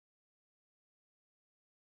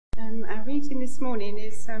Our reading this morning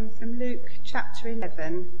is from Luke chapter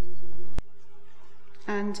 11,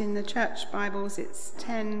 and in the church Bibles it's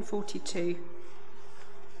 10:42.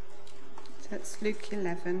 So it's Luke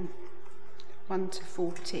 11, 1 to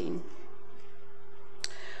 14.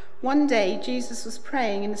 One day Jesus was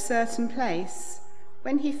praying in a certain place.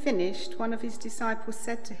 When he finished, one of his disciples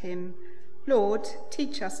said to him, "Lord,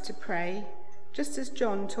 teach us to pray, just as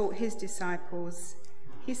John taught his disciples."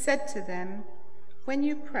 He said to them, "When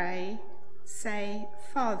you pray, say,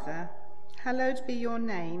 'Father, hallowed be your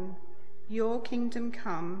name, your kingdom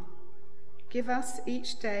come. Give us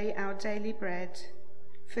each day our daily bread.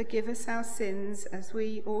 Forgive us our sins as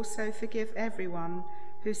we also forgive everyone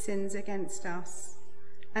who sins against us.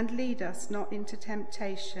 And lead us not into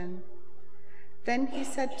temptation.'" Then he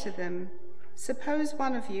said to them, "Suppose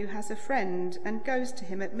one of you has a friend and goes to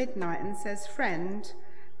him at midnight and says, 'Friend,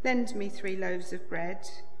 lend me 3 loaves of bread,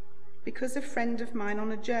 because a friend of mine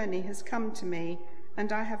on a journey has come to me,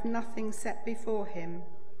 and I have nothing set before him.'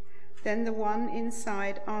 Then the one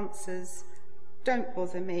inside answers, 'Don't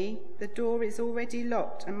bother me. The door is already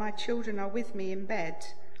locked and my children are with me in bed.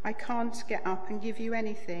 I can't get up and give you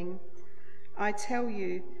anything.' I tell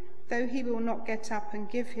you, though he will not get up and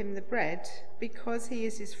give him the bread because he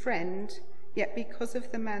is his friend, yet because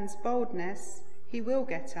of the man's boldness, he will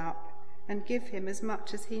get up and give him as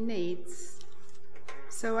much as he needs.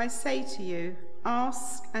 So I say to you,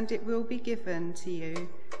 ask and it will be given to you.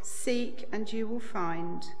 Seek and you will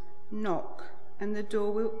find. Knock and the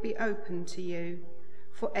door will be opened to you.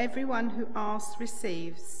 For everyone who asks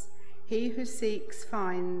receives. He who seeks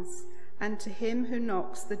finds. And to him who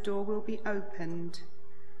knocks the door will be opened.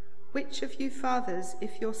 Which of you fathers,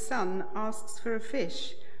 if your son asks for a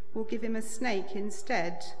fish, will give him a snake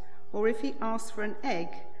instead? Or if he asks for an egg,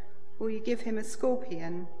 will you give him a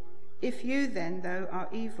scorpion? If you then, though are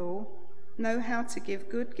evil, know how to give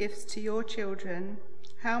good gifts to your children,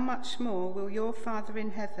 how much more will your Father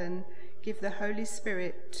in heaven give the Holy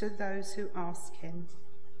Spirit to those who ask him?"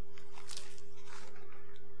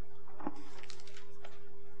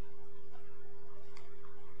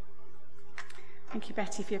 Thank you,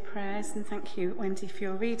 Betty, for your prayers, and thank you, Wendy, for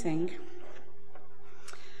your reading.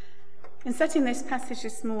 In setting this passage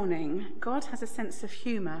this morning, God has a sense of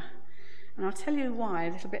humour, and I'll tell you why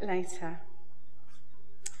a little bit later.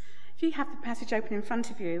 If you have the passage open in front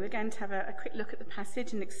of you, we're going to have a quick look at the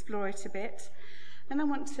passage and explore it a bit. Then I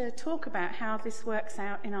want to talk about how this works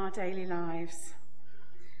out in our daily lives.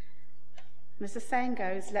 And as the saying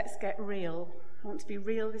goes, let's get real. I want to be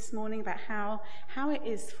real this morning about how it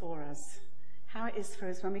is for us. How it is for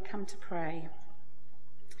us when we come to pray.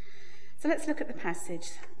 So let's look at the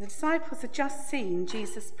passage. The disciples had just seen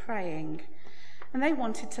Jesus praying, and they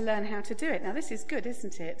wanted to learn how to do it. Now, this is good,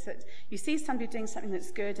 isn't it? That you see somebody doing something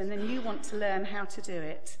that's good, and then you want to learn how to do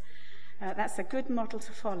it. That's a good model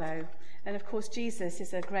to follow. And, of course, Jesus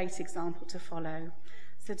is a great example to follow.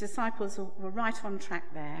 So the disciples were right on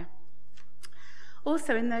track there.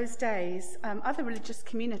 Also, in those days, other religious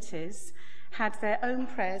communities had their own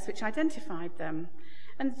prayers which identified them.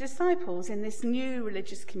 And the disciples in this new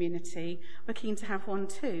religious community were keen to have one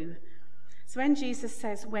too. So when Jesus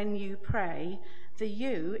says, "when you pray," the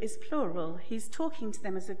 "you" is plural. He's talking to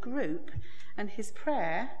them as a group, and his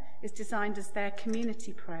prayer is designed as their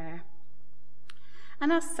community prayer.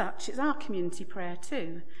 And as such, it's our community prayer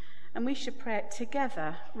too. And we should pray it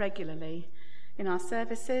together regularly in our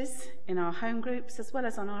services, in our home groups, as well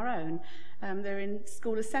as on our own. They're in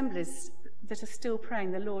school assemblies that are still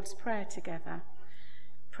praying the Lord's Prayer together,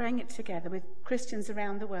 praying it together with Christians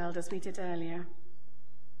around the world as we did earlier.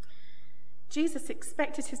 Jesus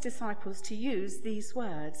expected his disciples to use these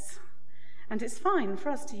words, and it's fine for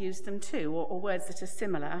us to use them too, or words that are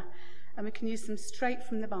similar, and we can use them straight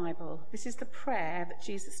from the Bible. This is the prayer that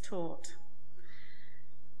Jesus taught.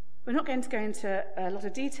 We're not going to go into a lot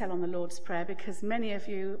of detail on the Lord's Prayer because many of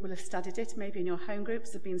you will have studied it, maybe in your home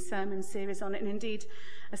groups. There have been sermon series on it, and indeed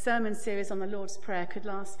a sermon series on the Lord's Prayer could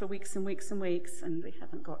last for weeks and weeks and weeks, and we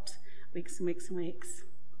haven't got weeks and weeks and weeks.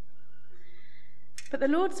 But the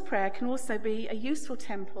Lord's Prayer can also be a useful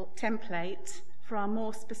template for our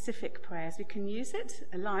more specific prayers. We can use it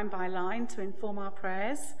line by line to inform our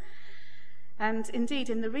prayers. And indeed,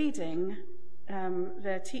 in the reading,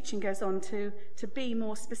 the teaching goes on to be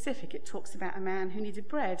more specific. It talks about a man who needed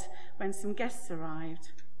bread when some guests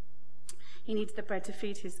arrived. He needed the bread to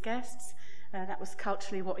feed his guests. That was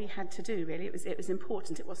culturally what he had to do, really. It was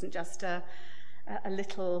important. It wasn't just a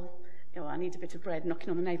little, I need a bit of bread, knocking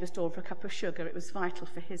on the neighbour's door for a cup of sugar. It was vital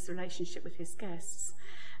for his relationship with his guests.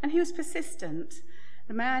 And he was persistent.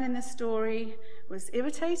 The man in the story was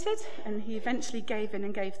irritated, and he eventually gave in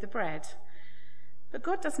and gave the bread. But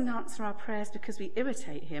God doesn't answer our prayers because we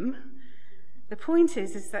irritate him. The point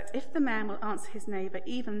is that if the man will answer his neighbour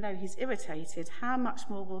even though he's irritated, how much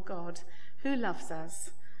more will God, who loves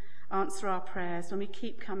us, answer our prayers when we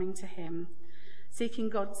keep coming to him, seeking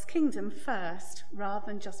God's kingdom first rather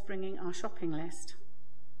than just bringing our shopping list.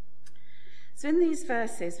 So in these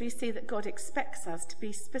verses, we see that God expects us to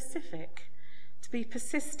be specific, to be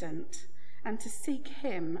persistent, and to seek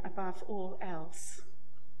him above all else.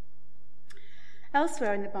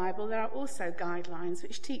 Elsewhere in the Bible, there are also guidelines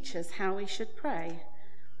which teach us how we should pray.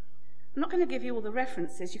 I'm not going to give you all the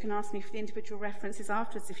references. You can ask me for the individual references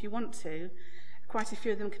afterwards if you want to. Quite a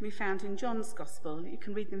few of them can be found in John's Gospel. You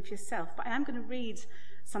can read them for yourself. But I am going to read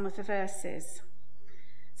some of the verses.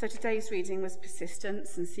 So today's reading was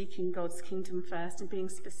persistence and seeking God's kingdom first and being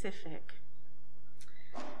specific.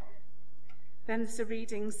 Then there's a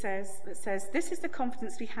reading that says, "This is the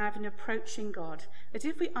confidence we have in approaching God, that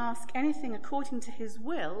if we ask anything according to his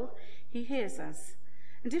will, he hears us.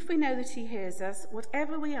 And if we know that he hears us,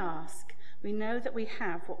 whatever we ask, we know that we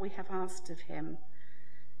have what we have asked of him."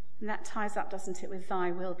 And that ties up, doesn't it, with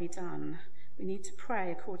thy will be done. We need to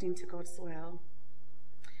pray according to God's will.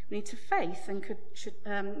 We need to faith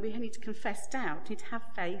and we need to confess doubt. We need to have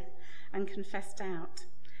faith and confess doubt.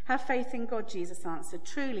 Have faith in God, Jesus answered.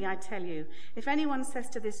 "Truly, I tell you, if anyone says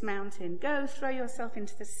to this mountain, 'Go, throw yourself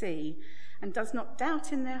into the sea,' and does not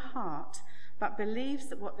doubt in their heart, but believes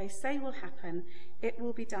that what they say will happen, it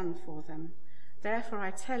will be done for them. Therefore,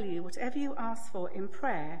 I tell you, whatever you ask for in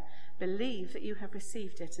prayer, believe that you have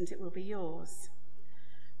received it, and it will be yours."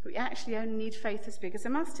 But we actually only need faith as big as a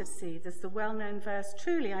mustard seed. There's the well-known verse,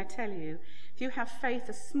 "Truly, I tell you, if you have faith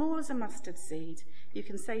as small as a mustard seed, you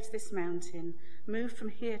can say to this mountain, 'Move from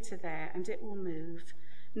here to there,' and it will move.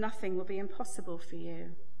 Nothing will be impossible for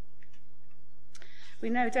you." We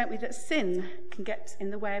know, don't we, that sin can get in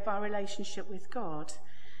the way of our relationship with God.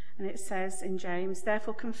 And it says in James,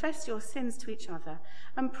 "Therefore confess your sins to each other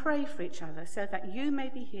and pray for each other so that you may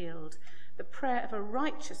be healed. The prayer of a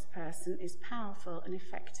righteous person is powerful and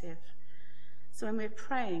effective." So when we're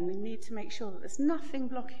praying, we need to make sure that there's nothing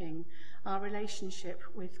blocking our relationship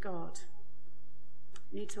with God.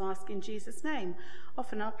 We need to ask in Jesus' name.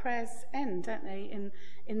 Often our prayers end, don't they,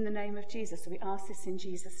 in the name of Jesus. So we ask this in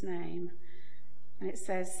Jesus' name. And it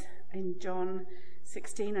says in John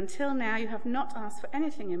 16, "Until now you have not asked for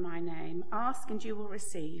anything in my name. Ask and you will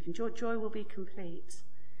receive, and your joy will be complete."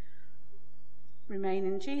 Remain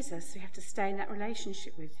in Jesus. We have to stay in that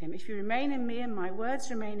relationship with him. "If you remain in me and my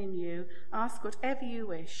words remain in you, ask whatever you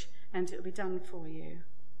wish, and it will be done for you."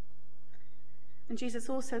 And Jesus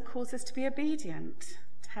also calls us to be obedient,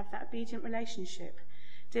 to have that obedient relationship.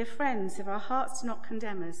 Dear friends, if our hearts do not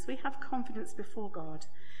condemn us, we have confidence before God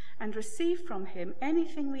and receive from him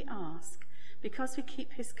anything we ask, because we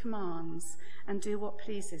keep his commands and do what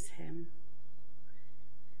pleases him.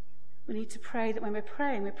 We need to pray that when we're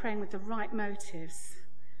praying with the right motives.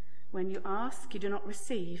 When you ask, you do not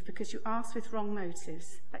receive, because you ask with wrong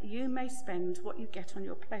motives, that you may spend what you get on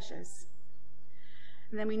your pleasures.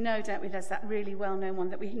 And then we know, don't we, there's that really well-known one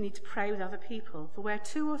that we need to pray with other people. "For where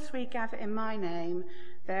 2 or 3 gather in my name,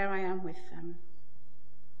 there I am with them."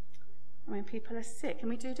 And when people are sick, and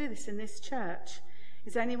we do this in this church,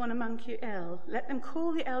 "Is anyone among you ill? Let them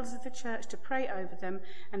call the elders of the church to pray over them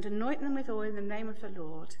and anoint them with oil in the name of the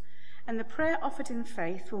Lord. And the prayer offered in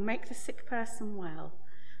faith will make the sick person well.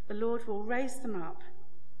 The Lord will raise them up.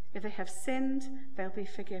 If they have sinned, they'll be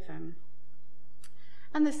forgiven."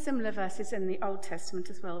 And there's similar verses in the Old Testament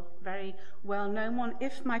as well, very well-known one.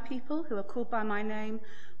 "If my people, who are called by my name,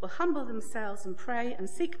 will humble themselves and pray and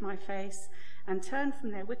seek my face and turn from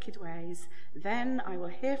their wicked ways, then I will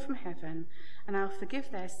hear from heaven and I'll forgive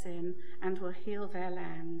their sin and will heal their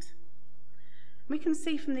land." We can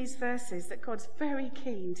see from these verses that God's very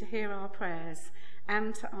keen to hear our prayers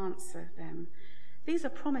and to answer them. These are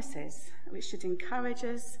promises which should encourage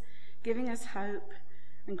us, giving us hope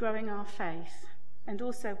and growing our faith, and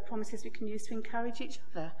also promises we can use to encourage each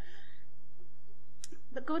other.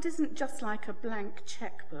 But God isn't just like a blank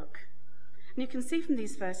checkbook. And you can see from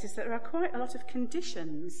these verses that there are quite a lot of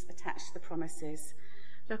conditions attached to the promises.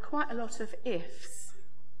 There are quite a lot of ifs.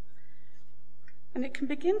 And it can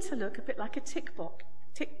begin to look a bit like a tick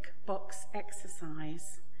box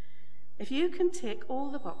exercise. If you can tick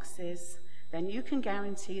all the boxes, then you can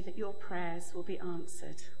guarantee that your prayers will be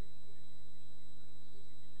answered.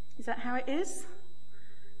 Is that how it is?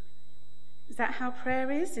 Is that how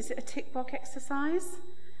prayer is? Is it a tick box exercise?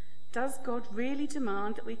 Does God really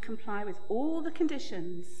demand that we comply with all the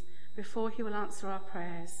conditions before he will answer our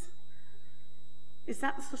prayers? Is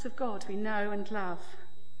that the sort of God we know and love?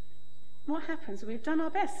 What happens when we've done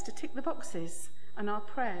our best to tick the boxes and our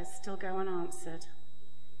prayers still go unanswered?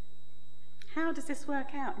 How does this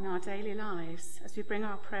work out in our daily lives as we bring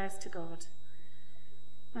our prayers to God?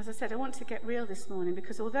 As I said, I want to get real this morning,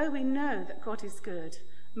 because although we know that God is good,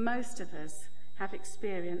 most of us have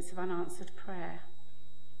experience of unanswered prayer.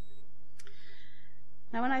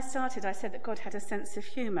 Now, when I started, I said that God had a sense of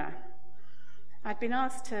humour. I'd been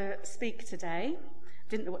asked to speak today.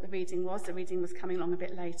 Didn't know what the reading was. The reading was coming along a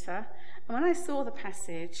bit later. And when I saw the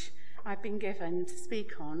passage I'd been given to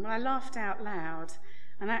speak on, well, I laughed out loud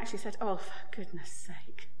and I actually said, oh, for goodness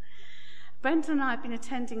sake. Brendan and I have been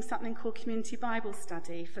attending something called Community Bible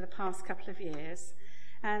Study for the past couple of years.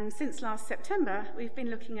 And since last September, we've been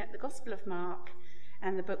looking at the Gospel of Mark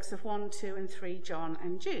and the books of 1, 2 and 3, John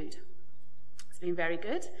and Jude. It's been very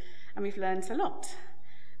good, and we've learned a lot.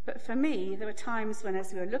 But for me, there were times when,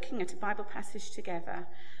 as we were looking at a Bible passage together,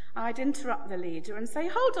 I'd interrupt the leader and say,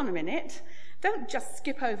 hold on a minute, don't just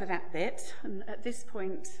skip over that bit. And at this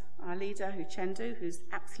point, our leader, Uchendu, who's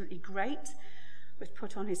absolutely great, would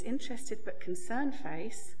put on his interested but concerned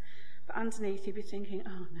face, but underneath he'd be thinking,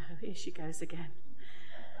 oh no, here she goes again.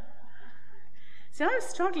 So I was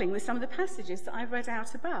struggling with some of the passages that I've read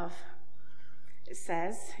out above. It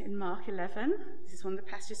says in Mark 11, this is one of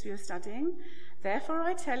the passages we were studying, therefore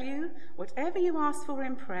I tell you, whatever you ask for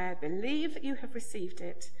in prayer, believe that you have received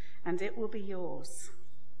it, and it will be yours.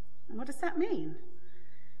 And what does that mean?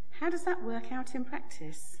 How does that work out in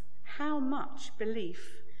practice? How much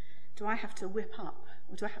belief do I have to whip up,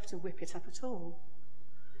 or do I have to whip it up at all?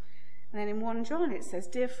 And then in 1 John it says,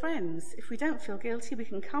 dear friends, if we don't feel guilty, we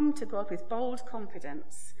can come to God with bold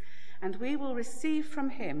confidence, and we will receive from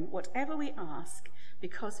him whatever we ask,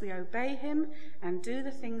 because we obey him and do the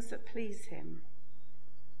things that please him.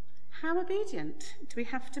 How obedient do we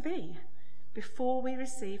have to be before we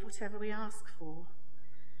receive whatever we ask for?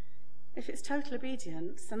 If it's total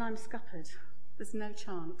obedience, then I'm scuppered. There's no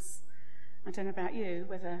chance. I don't know about you,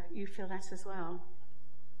 whether you feel that as well.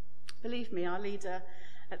 Believe me, our leader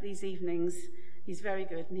at these evenings, he's very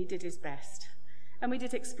good and he did his best. And we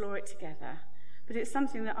did explore it together. But it's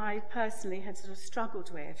something that I personally had sort of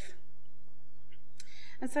struggled with.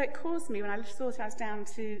 And so it caused me, when I thought I was down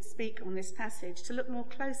to speak on this passage, to look more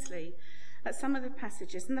closely at some of the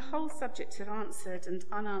passages and the whole subject of answered and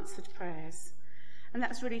unanswered prayers. And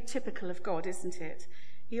that's really typical of God, isn't it?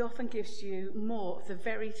 He often gives you more of the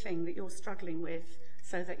very thing that you're struggling with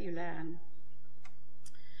so that you learn.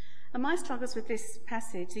 And my struggles with these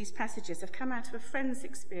passages have come out of a friend's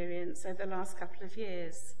experience over the last couple of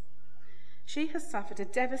years. She has suffered a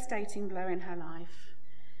devastating blow in her life.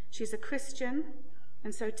 She's a Christian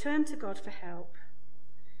and so turned to God for help.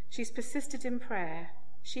 She's persisted in prayer.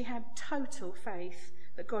 She had total faith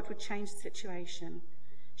that God would change the situation.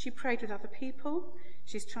 She prayed with other people.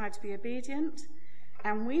 She's tried to be obedient.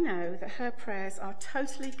 And we know that her prayers are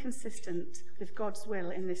totally consistent with God's will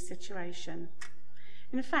in this situation.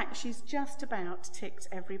 In fact, she's just about ticked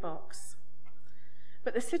every box.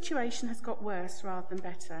 But the situation has got worse rather than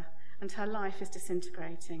better, and her life is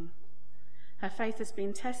disintegrating. Her faith has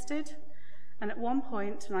been tested, and at one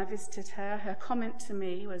point when I visited her, her comment to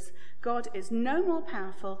me was, God is no more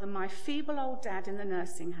powerful than my feeble old dad in the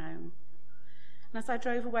nursing home. And as I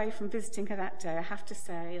drove away from visiting her that day, I have to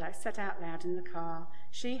say, I said out loud in the car,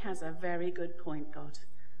 she has a very good point, God.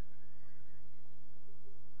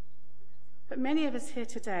 But many of us here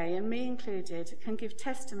today, and me included, can give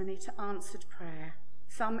testimony to answered prayer.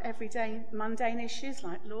 Some everyday mundane issues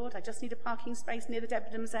like, Lord, I just need a parking space near the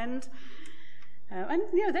Debenhams end. And,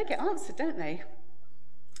 they get answered, don't they?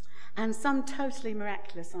 And some totally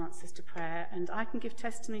miraculous answers to prayer, and I can give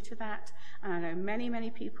testimony to that, and I know many, many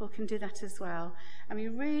people can do that as well. And we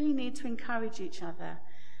really need to encourage each other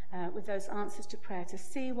with those answers to prayer, to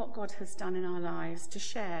see what God has done in our lives, to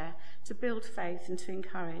share, to build faith and to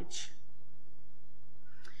encourage.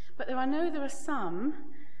 But there are some,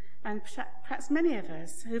 and perhaps many of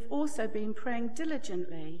us, who've also been praying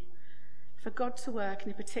diligently for God to work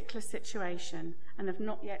in a particular situation and have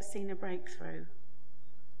not yet seen a breakthrough.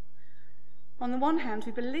 On the one hand,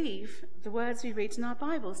 we believe the words we read in our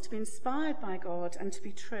Bibles to be inspired by God and to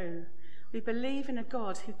be true. We believe in a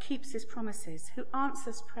God who keeps his promises, who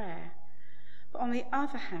answers prayer. But on the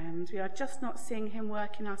other hand, we are just not seeing him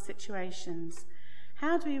work in our situations.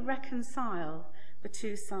 How do we reconcile the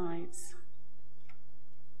two sides?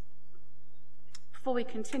 Before we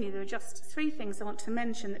continue, there are just 3 things I want to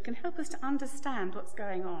mention that can help us to understand what's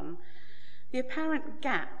going on. The apparent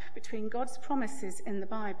gap between God's promises in the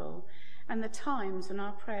Bible and the times when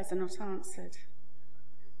our prayers are not answered.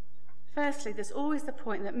 Firstly, there's always the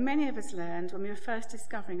point that many of us learned when we were first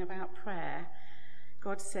discovering about prayer.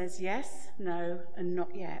 God says yes, no, and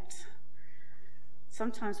not yet.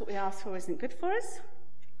 Sometimes what we ask for isn't good for us.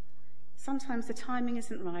 Sometimes the timing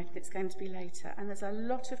isn't right and it's going to be later. And there's a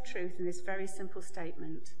lot of truth in this very simple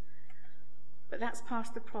statement. But that's part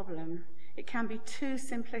of the problem. It can be too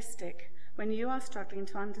simplistic when you are struggling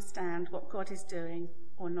to understand what God is doing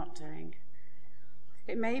or not doing.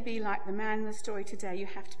 It may be like the man in the story today, you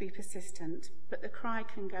have to be persistent, but the cry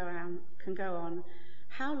can go on,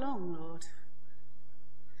 how long, Lord?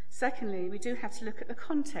 Secondly, we do have to look at the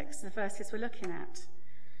context of the verses we're looking at.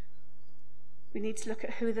 We need to look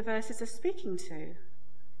at who the verses are speaking to.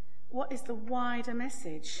 What is the wider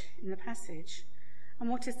message in the passage? And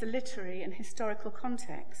what is the literary and historical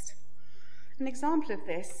context? An example of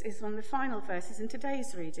this is one of the final verses in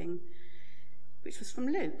today's reading, which was from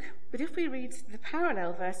Luke. But if we read the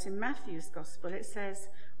parallel verse in Matthew's Gospel, it says,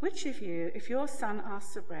 "Which of you, if your son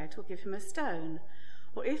asks for bread, will give him a stone?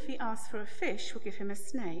 Or if he asks for a fish, will give him a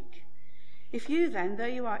snake? If you then, though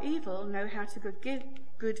you are evil, know how to give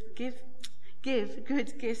good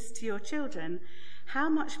gifts to your children, how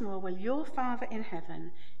much more will your Father in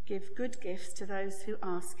heaven give good gifts to those who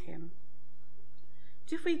ask him?"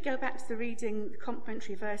 If we go back to the reading, the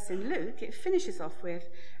complementary verse in Luke, it finishes off with,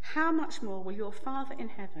 "How much more will your Father in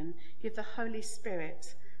heaven give the Holy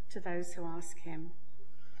Spirit to those who ask him?"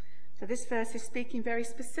 So this verse is speaking very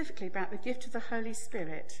specifically about the gift of the Holy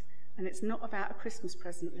Spirit, and it's not about a Christmas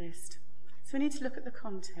present list. So we need to look at the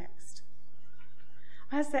context.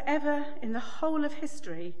 Has there ever, in the whole of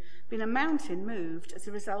history, been a mountain moved as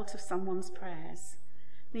a result of someone's prayers?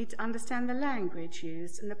 We need to understand the language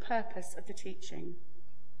used and the purpose of the teaching.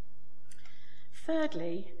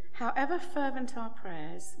 Thirdly, however fervent our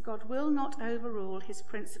prayers, God will not overrule his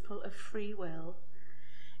principle of free will.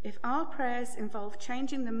 If our prayers involve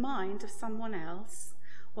changing the mind of someone else,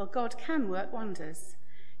 well, God can work wonders.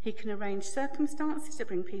 He can arrange circumstances to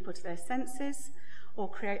bring people to their senses, or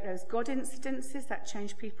create those God incidences that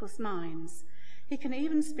change people's minds. He can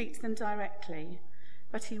even speak to them directly,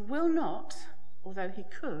 but he will not, although he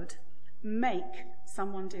could, make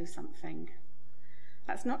someone do something.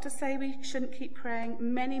 That's not to say we shouldn't keep praying.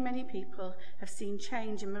 Many, many people have seen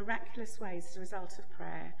change in miraculous ways as a result of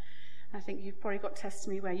prayer. I think you've probably got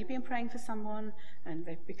testimony where you've been praying for someone and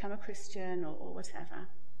they've become a Christian or whatever.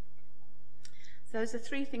 So those are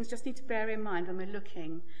three things just need to bear in mind when we're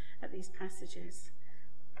looking at these passages.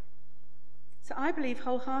 So I believe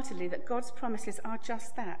wholeheartedly that God's promises are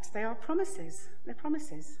just that. They are promises. They're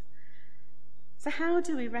promises. So how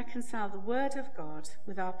do we reconcile the Word of God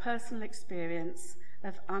with our personal experience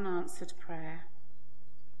of unanswered prayer?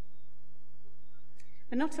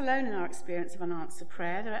 We're not alone in our experience of unanswered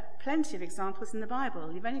prayer. There are plenty of examples in the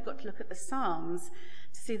Bible. You've only got to look at the Psalms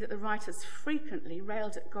to see that the writers frequently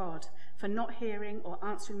railed at God for not hearing or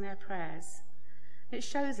answering their prayers. It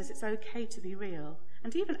shows us it's okay to be real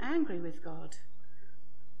and even angry with God.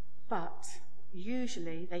 But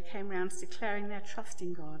usually they came round to declaring their trust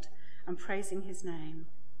in God and praising his name.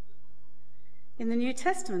 In the New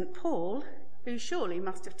Testament, Paul, who surely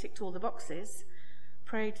must have ticked all the boxes,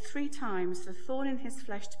 prayed 3 times for the thorn in his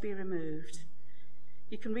flesh to be removed.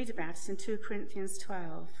 You can read about it in 2 Corinthians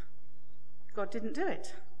 12. God didn't do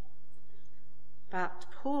it. But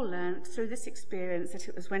Paul learnt through this experience that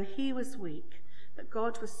it was when he was weak that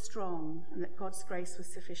God was strong and that God's grace was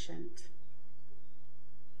sufficient.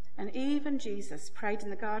 And even Jesus prayed in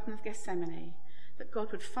the Garden of Gethsemane that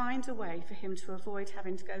God would find a way for him to avoid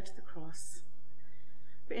having to go to the cross.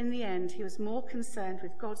 But in the end, he was more concerned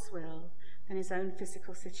with God's will than his own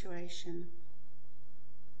physical situation.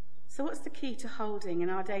 So what's the key to holding in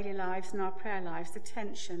our daily lives and our prayer lives the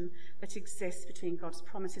tension that exists between God's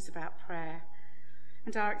promises about prayer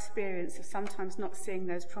and our experience of sometimes not seeing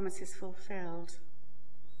those promises fulfilled?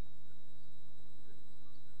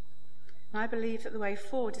 I believe that the way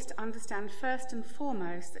forward is to understand first and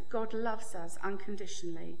foremost that God loves us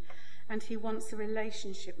unconditionally and he wants a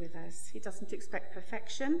relationship with us. He doesn't expect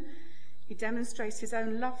perfection. He demonstrates his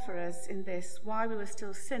own love for us in this: while we were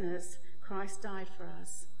still sinners, Christ died for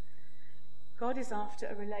us. God is after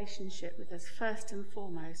a relationship with us first and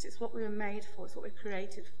foremost. It's what we were made for. It's what we're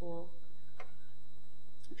created for.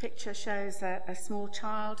 The picture shows a small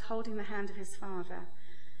child holding the hand of his father.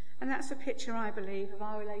 And that's a picture, I believe, of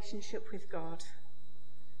our relationship with God.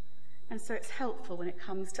 And so it's helpful when it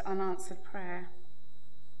comes to unanswered prayer.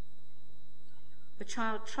 The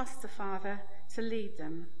child trusts the father to lead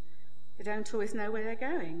them. They don't always know where they're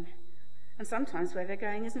going. And sometimes where they're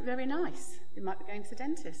going isn't very nice. They might be going to the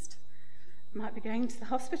dentist. They might be going to the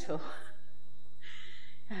hospital.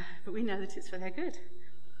 But we know that it's for their good.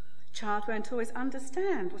 The child won't always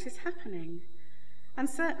understand what is happening. and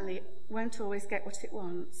certainly won't always get what it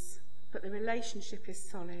wants, but the relationship is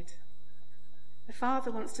solid. The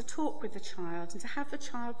father wants to talk with the child and to have the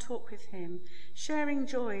child talk with him, sharing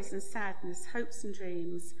joys and sadness, hopes and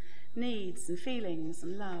dreams, needs and feelings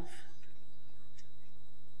and love.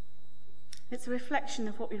 It's a reflection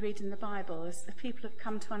of what we read in the Bible as the people have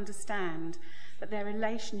come to understand that their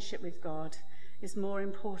relationship with God is more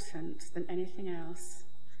important than anything else.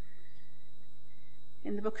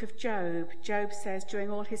 In the book of Job, Job says during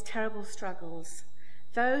all his terrible struggles,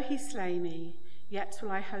 "Though he slay me, yet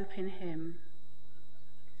will I hope in him."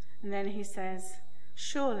 And then he says,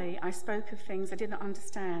 "Surely I spoke of things I did not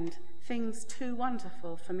understand, things too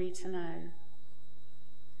wonderful for me to know."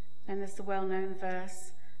 Then there's the well-known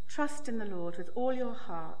verse, "Trust in the Lord with all your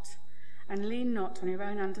heart and lean not on your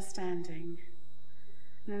own understanding."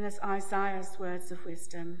 And then there's Isaiah's words of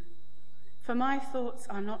wisdom, "For my thoughts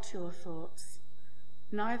are not your thoughts,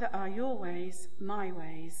 neither are your ways my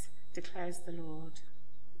ways, declares the Lord."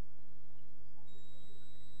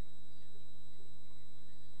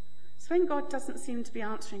 So when God doesn't seem to be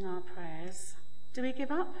answering our prayers, do we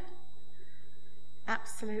give up?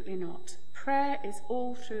 Absolutely not. Prayer is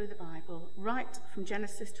all through the Bible, right from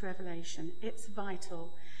Genesis to Revelation. It's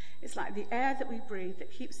vital. It's like the air that we breathe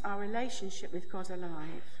that keeps our relationship with God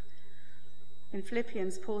alive. In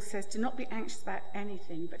Philippians, Paul says, "Do not be anxious about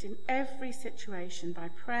anything, but in every situation, by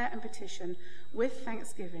prayer and petition, with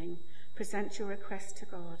thanksgiving, present your request to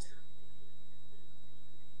God."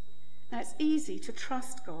 Now, it's easy to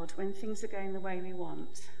trust God when things are going the way we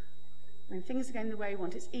want. When things are going the way we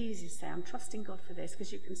want, it's easy to say, "I'm trusting God for this,"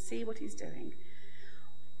 because you can see what he's doing.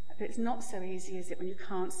 But it's not so easy, is it, when you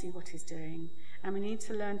can't see what he's doing? And we need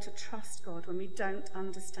to learn to trust God when we don't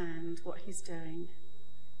understand what he's doing.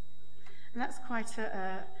 And that's quite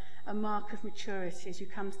a mark of maturity as you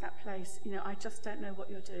come to that place. I just don't know what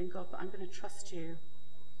you're doing, God, but I'm going to trust you.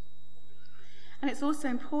 And it's also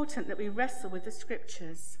important that we wrestle with the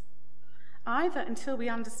scriptures, either until we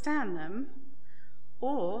understand them,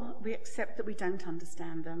 or we accept that we don't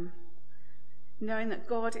understand them, knowing that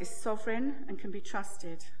God is sovereign and can be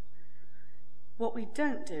trusted. What we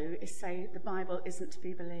don't do is say the Bible isn't to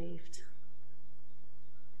be believed.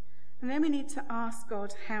 And then we need to ask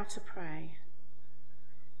God how to pray.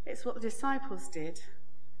 It's what the disciples did,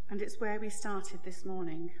 and it's where we started this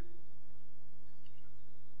morning.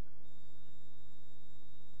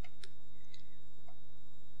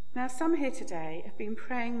 Now, some here today have been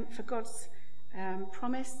praying for God's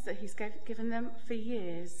promise that he's given them for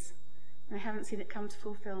years, and they haven't seen it come to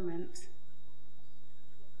fulfillment.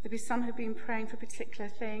 There'll be some who've been praying for a particular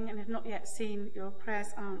thing and have not yet seen your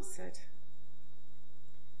prayers answered.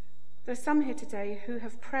 There are some here today who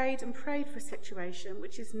have prayed and prayed for a situation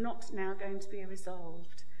which is not now going to be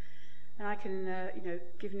resolved. And I can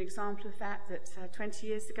give an example of that 20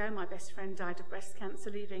 years ago, my best friend died of breast cancer,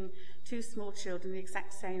 leaving two small children the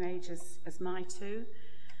exact same age as my two.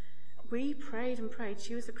 We prayed and prayed.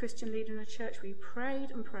 She was a Christian leader in a church. We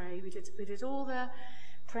prayed and prayed. We did all the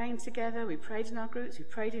praying together. We prayed in our groups. We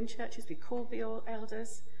prayed in churches. We called the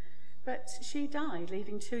elders. But she died,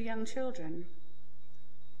 leaving two young children.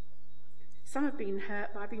 Some have been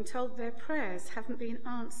hurt by being told their prayers haven't been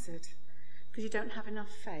answered because you don't have enough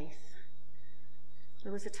faith.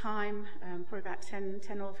 There was a time, probably about 10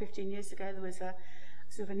 or 15 years ago, there was a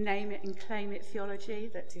sort of a name it and claim it theology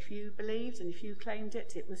that if you believed and if you claimed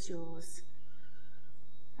it, it was yours.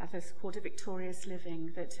 Others called it victorious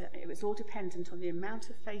living, that it was all dependent on the amount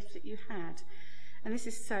of faith that you had. And this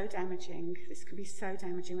is so damaging. This can be so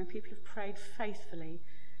damaging when people have prayed faithfully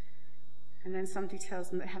and then somebody tells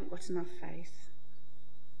them they haven't got enough faith.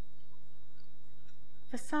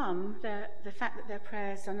 For some, the fact that their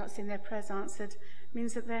prayers are not seeing their prayers answered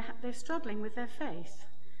means that they're struggling with their faith.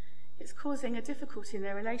 It's causing a difficulty in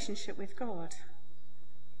their relationship with God.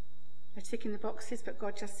 They're ticking the boxes, but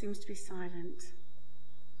God just seems to be silent.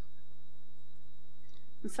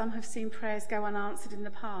 And some have seen prayers go unanswered in the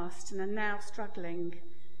past and are now struggling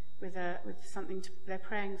with something they're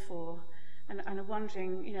praying for, and are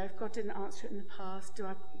wondering, if God didn't answer it in the past,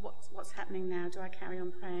 what's happening now? Do I carry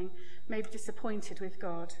on praying? Maybe disappointed with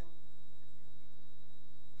God.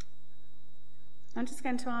 I'm just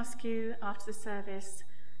going to ask you after the service,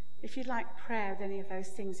 if you'd like prayer with any of those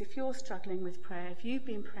things, if you're struggling with prayer, if you've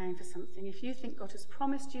been praying for something, if you think God has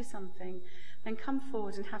promised you something, then come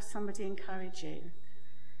forward and have somebody encourage you.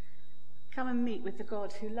 Come and meet with the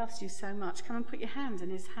God who loves you so much. Come and put your hand in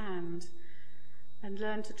his hand and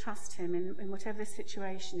learn to trust him in whatever the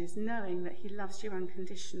situation is, knowing that he loves you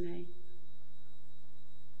unconditionally.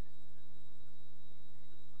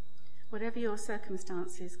 Whatever your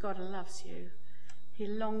circumstances, God loves you. He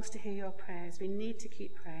longs to hear your prayers. We need to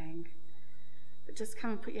keep praying. But just come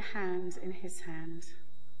and put your hand in his hand.